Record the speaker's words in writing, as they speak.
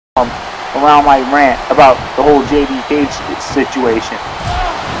around my rant about the whole JD Cage situation.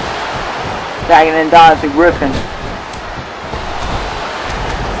 Tagging in Jonathan Griffin.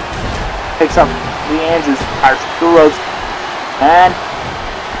 Picks up Lee Andrews, Irish through ropes, and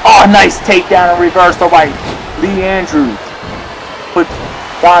oh, nice takedown and reversal by Lee Andrews. Puts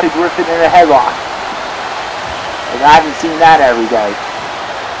Jonathan Griffin in a headlock. Like, I haven't seen that every day.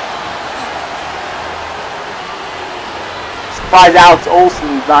 Surprised Alex Olsen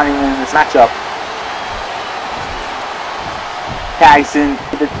is not even in this matchup. Tags in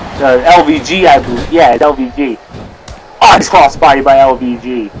the LVG, I believe. Yeah, it's LVG. Oh, nice crossbody by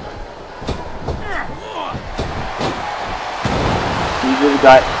LVG.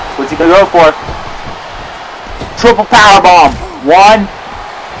 Gut. What's he gonna go for? Triple powerbomb. 1,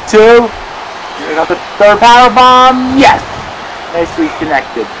 2. We got the third powerbomb. Yes. Nicely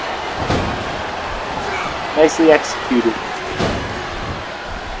connected. Nicely executed.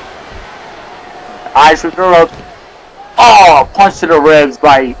 Eyes with the ropes. Oh, punch to the ribs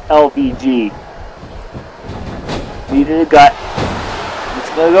by LVG. Knee to the gut. What's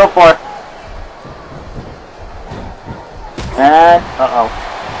he gonna go for? And, uh-oh.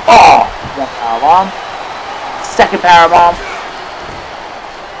 Oh! One powerbomb. Second powerbomb.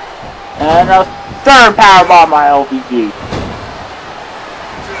 And a third powerbomb by LVG.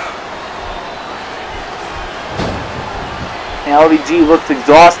 And LVG looks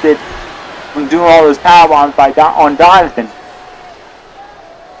exhausted from doing all those powerbombs on Donovan.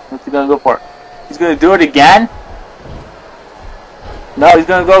 What's he gonna go for? He's gonna do it again? No, he's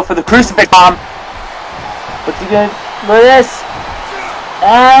gonna go for the crucifix bomb. What's he gonna... Look at this.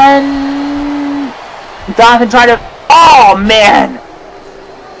 And Donovan trying to... Oh, man!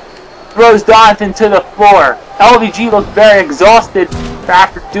 Throws Donovan to the floor. LVG looked very exhausted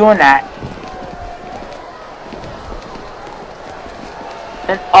after doing that.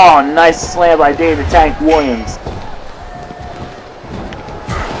 And, oh, nice slam by David Tank Williams.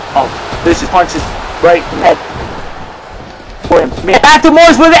 Oh, vicious punches right in the head. Williams. Man, back to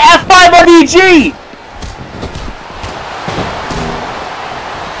Morris with an F5 on DG!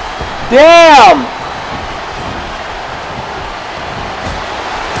 Damn!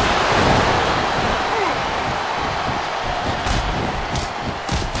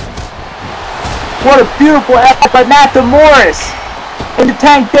 What a beautiful effort by Matt Morris! And the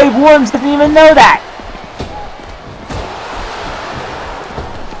Tank Dave Williams doesn't even know that!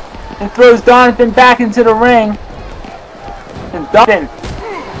 And throws Donovan back into the ring. And Donovan,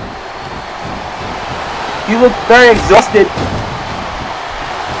 he looked very exhausted.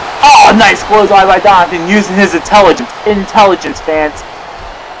 Oh, nice clothesline by Donovan using his intelligence, fans.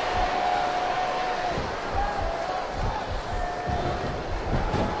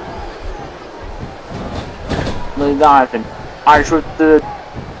 Look at Donovan. Irish with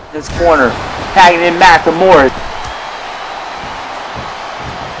his corner. Tagging in Matt Morris.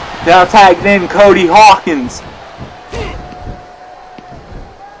 Now tagging in Cody Hawkins.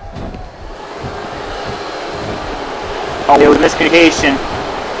 Oh, there was miscommunication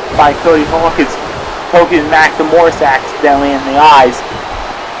by Cody Hawkins, poking Mac Morris accidentally in the eyes.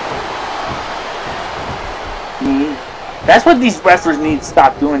 That's what these wrestlers need to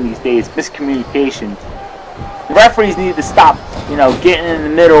stop doing these days, miscommunications. The referees need to stop, you know, getting in the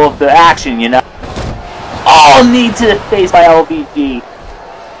middle of the action, you know. Oh, knee to the face by LVG.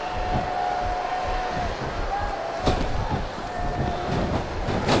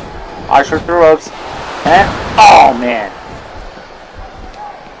 Usher through ropes. And, oh, man.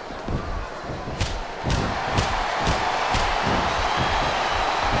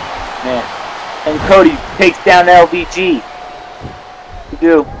 And Cody takes down LVG. You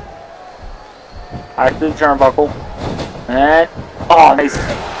do. Alright, through the turnbuckle. And, oh, nice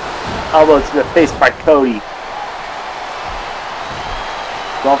elbow to the face by Cody.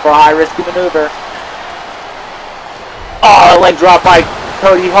 Going for a high risky maneuver. Oh, leg drop by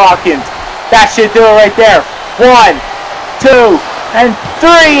Cody Hawkins. That should do it right there. 1, 2, and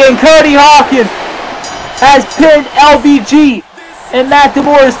 3. And Cody Hawkins has pinned LVG. And Matt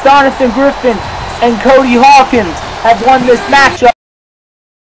Morris, Jonathan Griffin, and Cody Hawkins have won this matchup.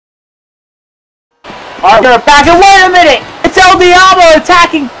 Alright, we're back, and wait a minute! It's El Diablo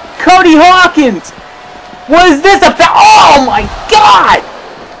attacking Cody Hawkins! What is this about? Oh my god!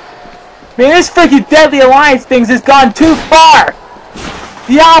 Man, this freaking Deadly Alliance thing has gone too far!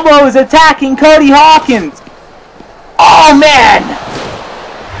 Diablo is attacking Cody Hawkins! Oh man!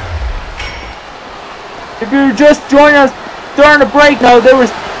 If you're just joining us during the break, no, there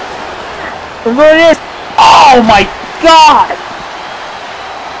was... Look at this! Oh my god!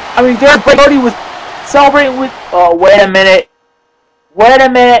 I mean, during the break, Cody was celebrating with... Oh, wait a minute. Wait a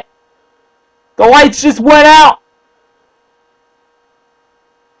minute. The lights just went out.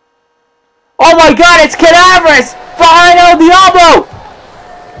 Oh my god, it's Cadavers! Behind El Diablo!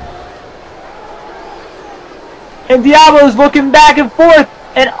 And Diablo's looking back and forth.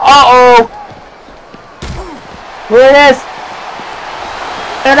 And uh-oh. Look at this.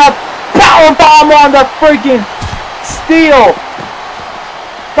 And a power bomb on the freaking steel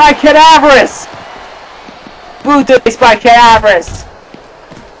by Cadaverous. Boot face by Cadaverous.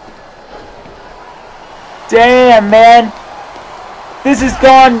 Damn, man. This has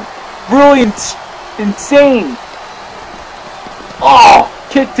gone really insane. Oh,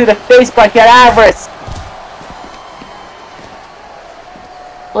 kick to the face by Cadaverous.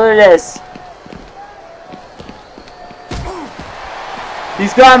 Look at this.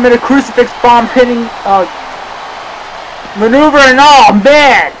 He's got him in a crucifix bomb pinning maneuver, and oh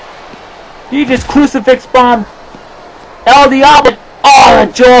man, he just crucifix bombed El Diablo. Oh,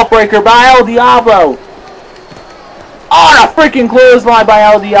 the jawbreaker by El Diablo. Oh, the freaking clothesline by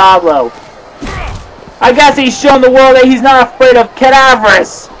El Diablo. I guess he's shown the world that he's not afraid of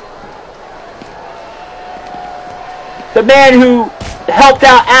Cadaverous. The man who helped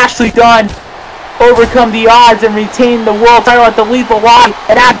out Ashley Dunn overcome the odds and retain the world title at the Lethal Line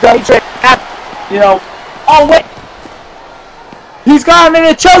and oh wait, he's got him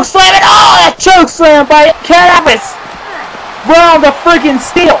in a choke slam, and oh, that choke slam by Cadaverous round the freaking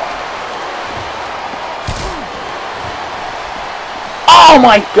steel. Oh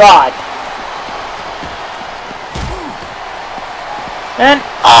my god. And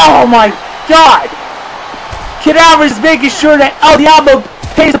oh my god, Cadaverous is making sure that El Diablo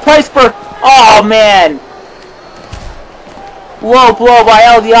pays the price for. Oh man, low blow by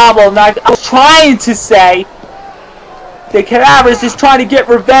El Diablo. Now, I was trying to say that Cadaverous is trying to get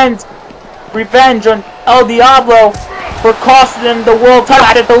revenge on El Diablo for costing him the world title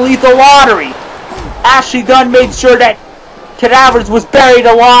at the Lethal Lottery. Ashley Dunn made sure that Cadaverous was buried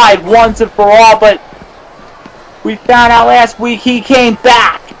alive once and for all, but we found out last week he came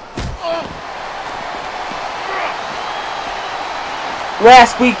back.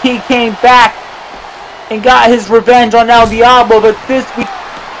 Last week he came back and got his revenge on El Diablo, but this week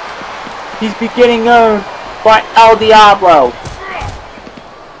he's beginning owned by El Diablo.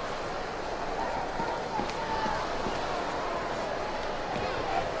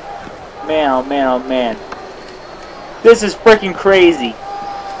 Man, oh man, oh man. This is freaking crazy.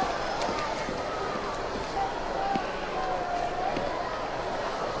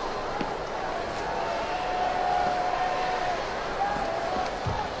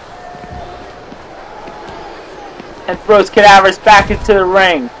 And throws Cadaverous back into the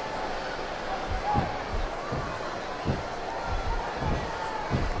ring.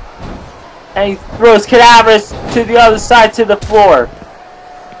 And he throws Cadaverous to the other side to the floor.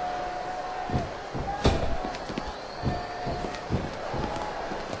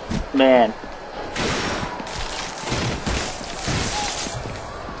 Man.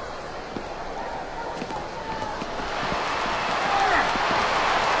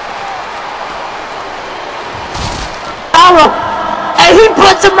 And he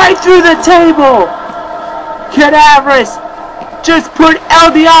puts him right through the table. Cadaverous just put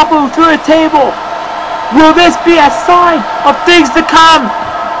El Diablo through a table. Will this be a sign of things to come?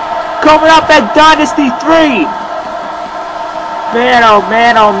 Coming up at Dynasty 3. Man, oh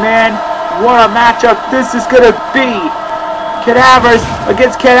man, oh man. What a matchup this is going to be. Cadaverous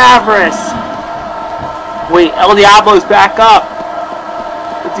against Cadaverous. Wait, El Diablo's back up.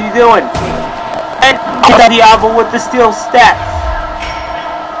 What's he doing? And El Diablo with the steel steps.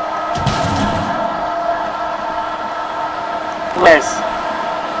 Yes.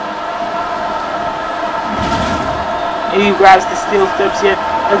 He grabs the steel steps yet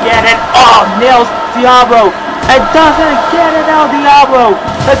again, and oh, nails Diablo. And does it again, and El Diablo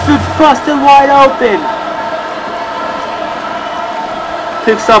has been busted wide open.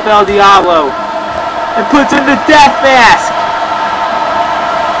 Picks up El Diablo and puts in the death mask.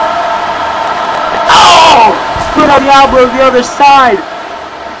 Oh! Put El Diablo the other side.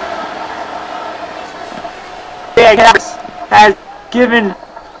 Yeah, has given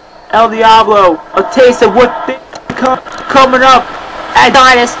El Diablo a taste of what coming up at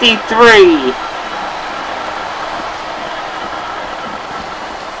Dynasty 3.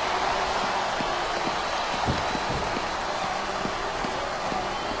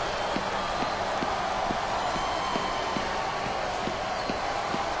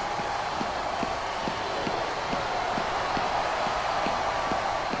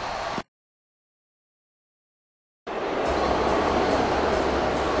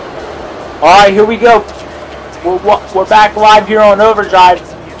 Alright, here we go. We're back live here on Overdrive.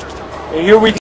 And here we